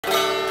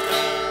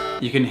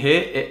you can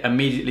hear it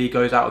immediately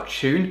goes out of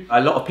tune.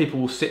 A lot of people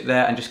will sit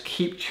there and just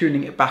keep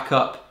tuning it back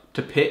up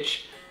to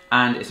pitch,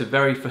 and it's a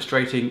very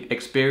frustrating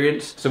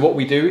experience. So what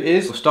we do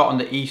is, we'll start on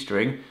the E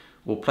string,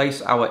 we'll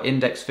place our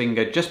index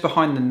finger just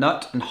behind the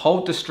nut and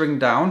hold the string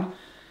down,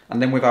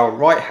 and then with our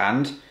right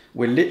hand,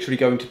 we're literally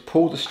going to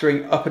pull the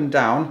string up and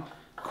down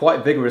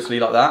quite vigorously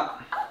like that.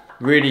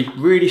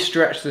 Really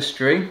stretch the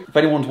string. If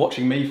anyone's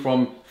watching me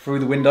from through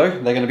the window,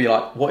 they're going to be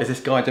like, what is this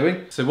guy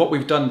doing? So what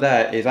we've done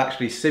there is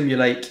actually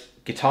simulate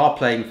guitar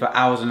playing for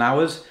hours and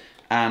hours,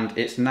 and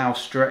it's now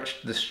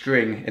stretched the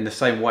string in the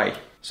same way.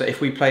 So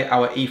if we play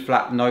our E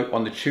flat note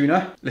on the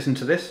tuner, listen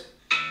to this.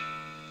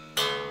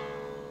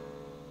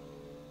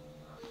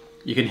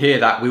 You can hear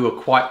that we were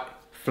quite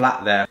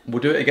flat there.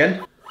 We'll do it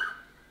again.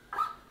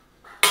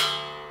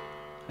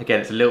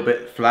 Again, it's a little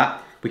bit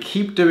flat. We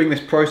keep doing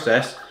this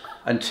process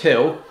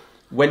until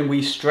when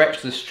we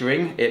stretch the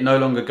string, it no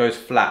longer goes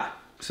flat.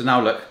 So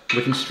now look,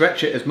 we can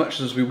stretch it as much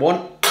as we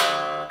want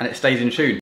and it stays in tune.